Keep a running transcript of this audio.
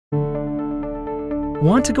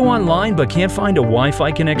Want to go online but can't find a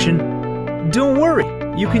Wi-Fi connection? Don't worry,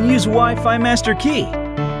 you can use Wi-Fi Master Key.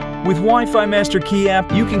 With Wi-Fi Master Key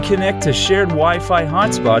app, you can connect to shared Wi-Fi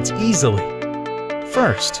hotspots easily.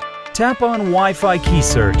 First, tap on Wi-Fi key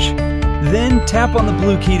search. Then tap on the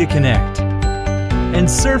blue key to connect. And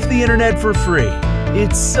surf the internet for free.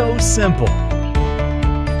 It's so simple.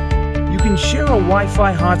 You can share a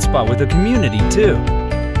Wi-Fi hotspot with the community too.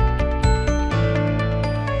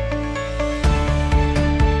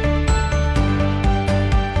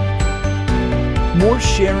 More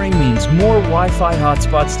sharing means more Wi-Fi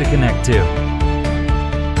hotspots to connect to.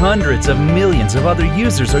 Hundreds of millions of other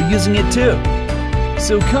users are using it too.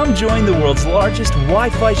 So come join the world's largest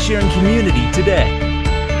Wi-Fi sharing community today.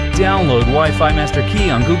 Download Wi-Fi Master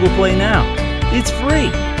Key on Google Play now. It's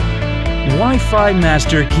free. Wi-Fi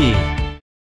Master Key.